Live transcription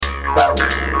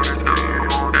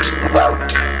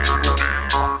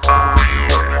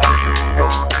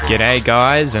G'day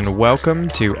guys and welcome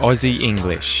to Aussie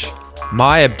English.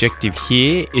 My objective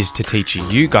here is to teach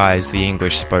you guys the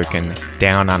English spoken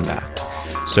down under.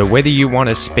 So whether you want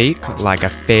to speak like a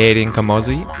fair dinkum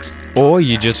Aussie or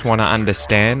you just want to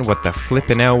understand what the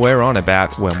flippin' hell we're on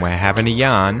about when we're having a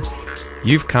yarn,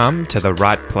 you've come to the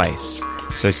right place.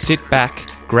 So sit back,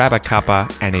 grab a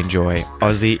cuppa and enjoy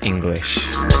Aussie English.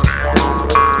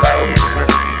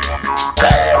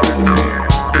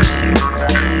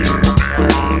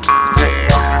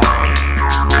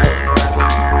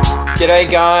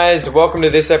 G'day guys, welcome to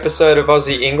this episode of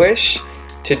Aussie English.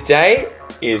 Today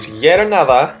is yet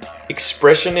another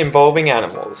expression involving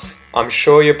animals. I'm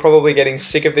sure you're probably getting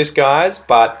sick of this, guys,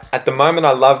 but at the moment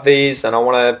I love these and I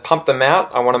want to pump them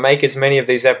out. I want to make as many of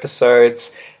these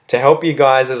episodes to help you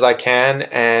guys as I can.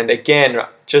 And again,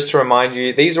 just to remind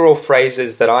you, these are all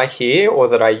phrases that I hear or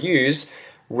that I use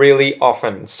really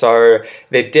often. So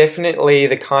they're definitely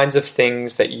the kinds of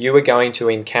things that you are going to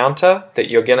encounter, that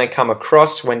you're going to come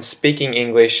across when speaking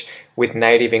English with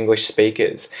native English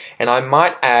speakers. And I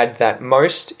might add that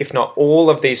most, if not all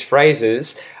of these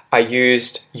phrases are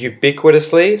used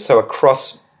ubiquitously, so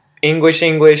across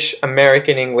English,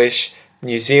 American English,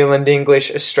 New Zealand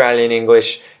English, Australian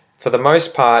English. For the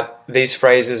most part, these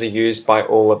phrases are used by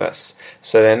all of us.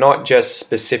 So they're not just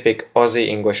specific Aussie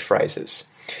English phrases.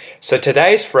 So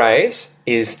today's phrase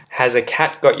is, has a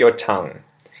cat got your tongue?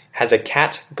 Has a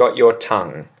cat got your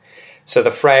tongue? So the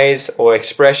phrase or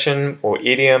expression or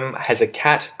idiom, has a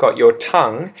cat got your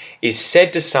tongue, is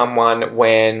said to someone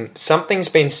when something's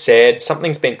been said,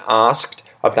 something's been asked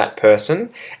of that person,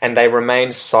 and they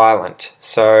remain silent.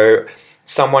 So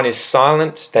someone is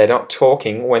silent, they're not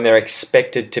talking when they're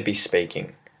expected to be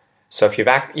speaking. So if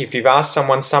you've asked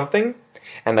someone something,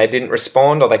 and they didn't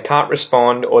respond or they can't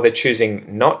respond or they're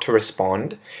choosing not to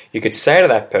respond, you could say to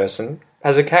that person,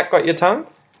 has a cat got your tongue?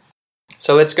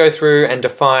 So let's go through and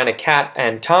define a cat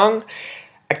and tongue.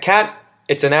 A cat,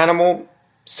 it's an animal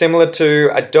similar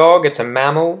to a dog. It's a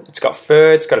mammal. It's got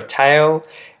fur. It's got a tail.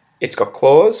 It's got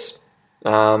claws.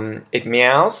 It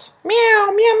meows.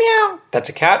 Meow, meow, meow. That's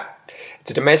a cat. It's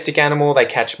a domestic animal. They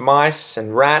catch mice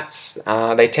and rats.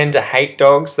 They tend to hate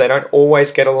dogs. They don't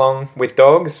always get along with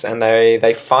dogs, and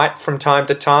they fight from time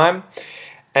to time.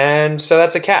 And so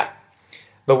that's a cat.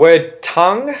 The word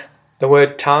tongue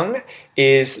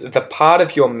is the part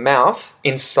of your mouth,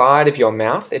 inside of your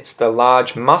mouth. It's the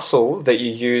large muscle that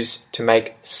you use to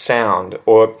make sound,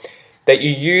 or that you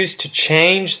use to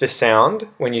change the sound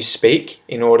when you speak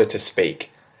in order to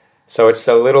speak. So it's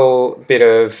the little bit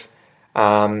of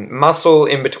muscle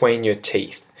in between your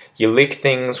teeth. You lick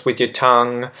things with your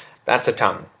tongue. That's a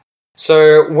tongue.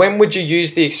 So when would you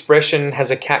use the expression, has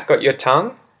a cat got your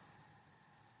tongue?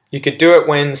 You could do it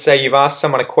when, say, you've asked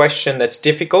someone a question that's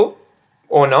difficult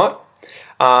or not.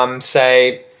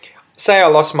 Say I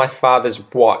lost my father's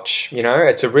watch. You know,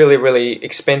 it's a really, really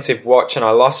expensive watch and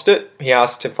I lost it. He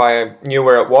asked if I knew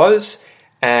where it was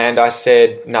and I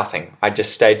said nothing. I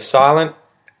just stayed silent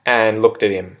and looked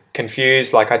at him,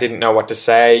 confused, like I didn't know what to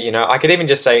say. You know, I could even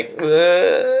just say,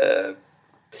 ugh.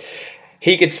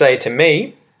 He could say to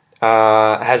me,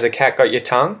 has a cat got your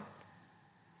tongue?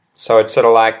 So it's sort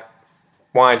of like,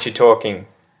 why aren't you talking?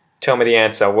 Tell me the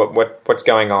answer. What's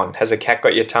going on? Has a cat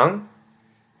got your tongue?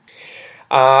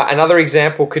 Another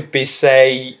example could be,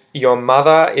 say, your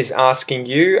mother is asking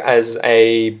you as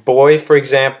a boy, for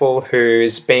example,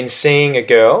 who's been seeing a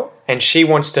girl and she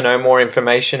wants to know more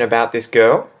information about this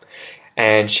girl.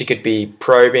 And she could be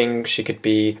probing, she could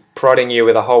be prodding you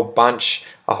with a whole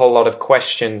lot of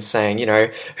questions saying, you know,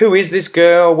 who is this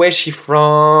girl? Where's she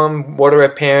from? What are her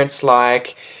parents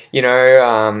like? You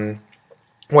know,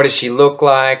 what does she look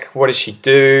like? What does she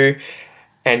do?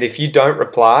 And if you don't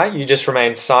reply, you just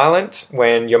remain silent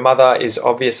when your mother is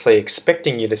obviously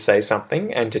expecting you to say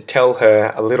something and to tell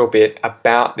her a little bit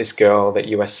about this girl that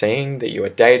you are seeing, that you are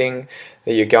dating,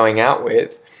 that you're going out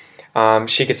with.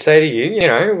 She could say to you, you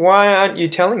know, why aren't you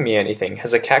telling me anything?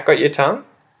 Has a cat got your tongue?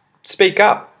 Speak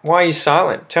up. Why are you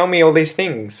silent? Tell me all these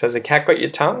things. Has a cat got your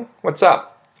tongue? What's up?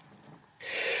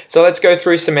 So let's go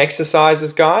through some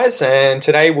exercises, guys, and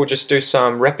today we'll just do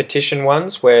some repetition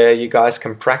ones where you guys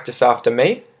can practice after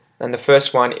me. And the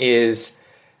first one is,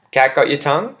 cat got your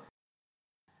tongue?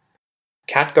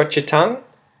 Cat got your tongue?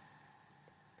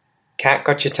 Cat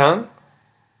got your tongue?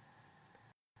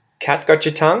 Cat got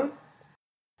your tongue?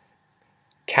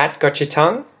 Cat got your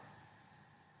tongue?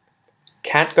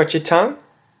 Cat got your tongue?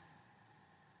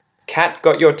 Cat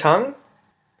got your tongue?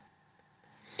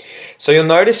 So you'll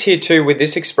notice here too with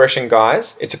this expression,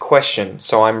 guys, it's a question.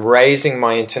 So I'm raising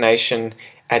my intonation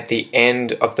at the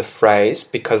end of the phrase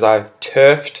because I've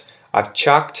turfed, I've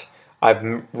chucked,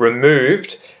 I've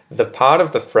removed the part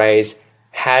of the phrase,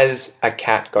 has a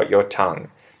cat got your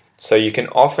tongue? So you can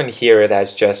often hear it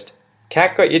as just,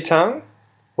 cat got your tongue,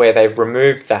 where they've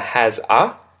removed the has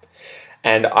a,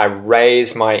 and I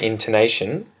raise my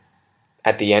intonation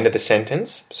at the end of the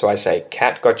sentence. So I say,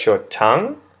 cat got your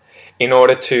tongue, in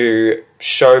order to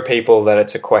show people that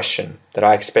it's a question, that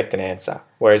I expect an answer.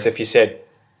 Whereas if you said,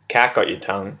 cat got your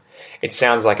tongue, it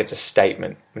sounds like it's a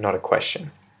statement, not a question.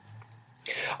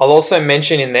 I'll also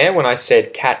mention in there when I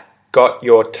said cat got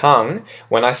your tongue,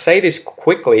 when I say this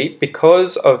quickly,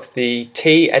 because of the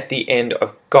T at the end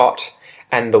of got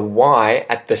and the Y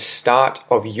at the start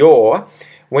of your,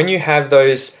 when you have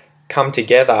those come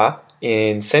together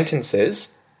in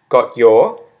sentences, got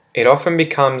your, it often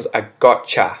becomes a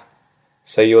gotcha.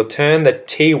 So you'll turn the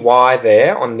TY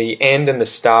there on the end and the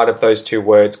start of those two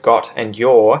words, got and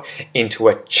your, into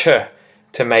a ch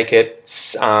to make it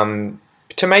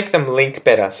to make them link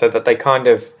better, so that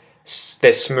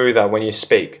they're smoother when you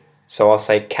speak. So I'll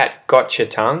say cat got your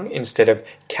tongue instead of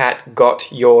cat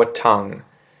got your tongue.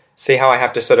 See how I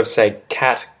have to sort of say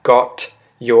cat got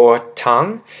your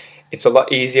tongue? It's a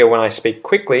lot easier when I speak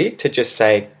quickly to just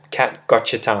say cat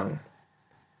got your tongue.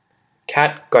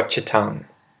 Cat got your tongue.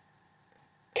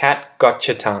 Cat got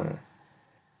your tongue.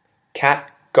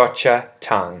 Cat got your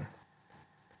tongue.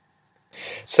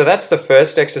 So that's the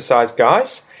first exercise,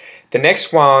 guys. The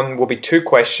next one will be two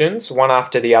questions, one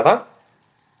after the other.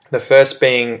 The first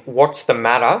being, what's the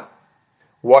matter?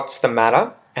 What's the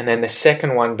matter? And then the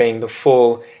second one being the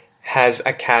full, has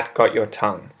a cat got your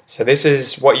tongue? So this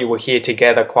is what you will hear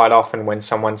together quite often when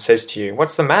someone says to you,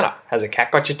 what's the matter? Has a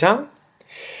cat got your tongue?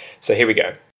 So here we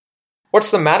go.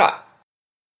 What's the matter?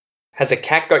 Has a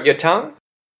cat got your tongue?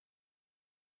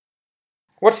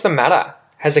 What's the matter?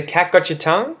 Has a cat got your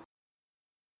tongue?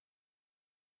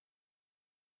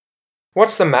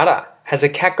 What's the matter? Has a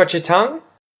cat got your tongue?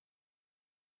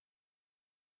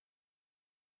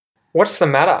 What's the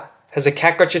matter? Has a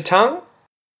cat got your tongue?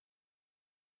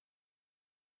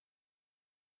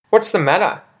 What's the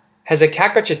matter? Has a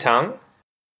cat got your tongue?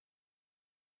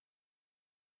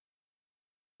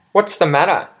 What's the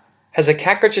matter? Has a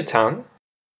cat got your tongue?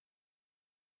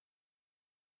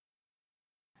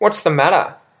 What's the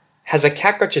matter? Has a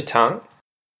cat got your tongue?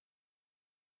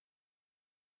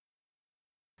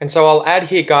 And so I'll add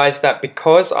here, guys, that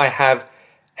because I have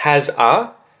has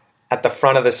a at the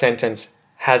front of the sentence,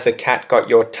 has a cat got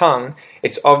your tongue,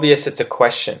 it's obvious it's a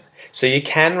question. So you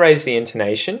can raise the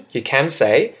intonation. You can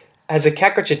say, has a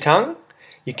cat got your tongue?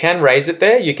 You can raise it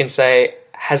there. You can say,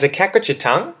 has a cat got your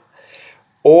tongue?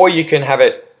 Or you can have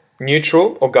it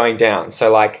neutral or going down.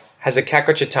 So like, has a cat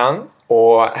got your tongue?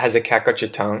 Or has a cat got your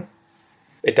tongue?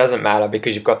 It doesn't matter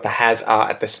because you've got the has a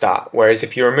at the start. Whereas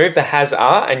if you remove the has a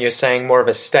and you're saying more of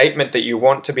a statement that you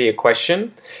want to be a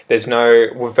question, there's no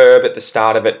verb at the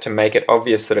start of it to make it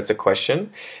obvious that it's a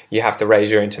question. You have to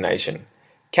raise your intonation.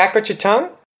 Cat got your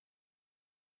tongue?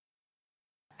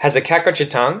 Has a cat got your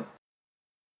tongue?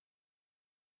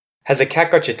 Has a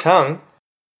cat got your tongue?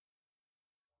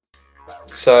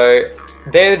 So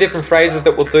they're the different phrases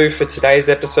that we'll do for today's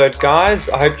episode, guys.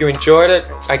 I hope you enjoyed it.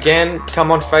 Again,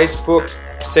 come on Facebook,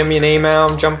 send me an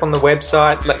email, jump on the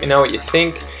website, let me know what you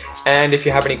think. And if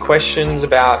you have any questions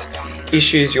about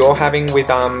issues you're having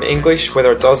with English,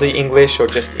 whether it's Aussie English or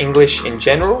just English in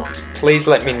general, please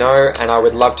let me know, and I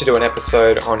would love to do an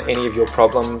episode on any of your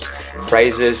problems,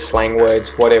 phrases, slang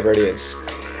words, whatever it is.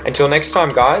 Until next time,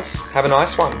 guys, have a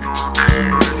nice one.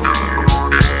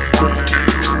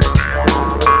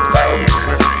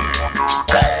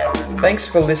 Thanks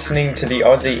for listening to the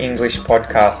Aussie English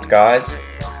podcast, guys.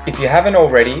 If you haven't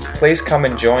already, please come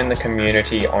and join the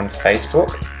community on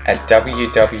Facebook at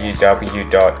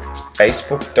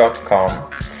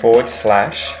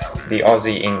www.facebook.com/the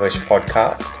Aussie English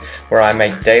podcast, where I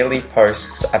make daily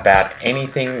posts about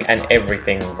anything and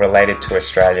everything related to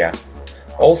Australia.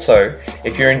 Also,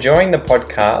 if you're enjoying the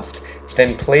podcast,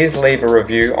 then please leave a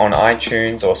review on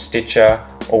iTunes or Stitcher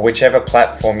or whichever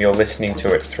platform you're listening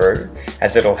to it through,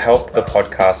 as it'll help the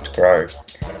podcast grow.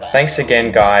 Thanks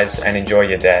again, guys, and enjoy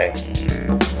your day.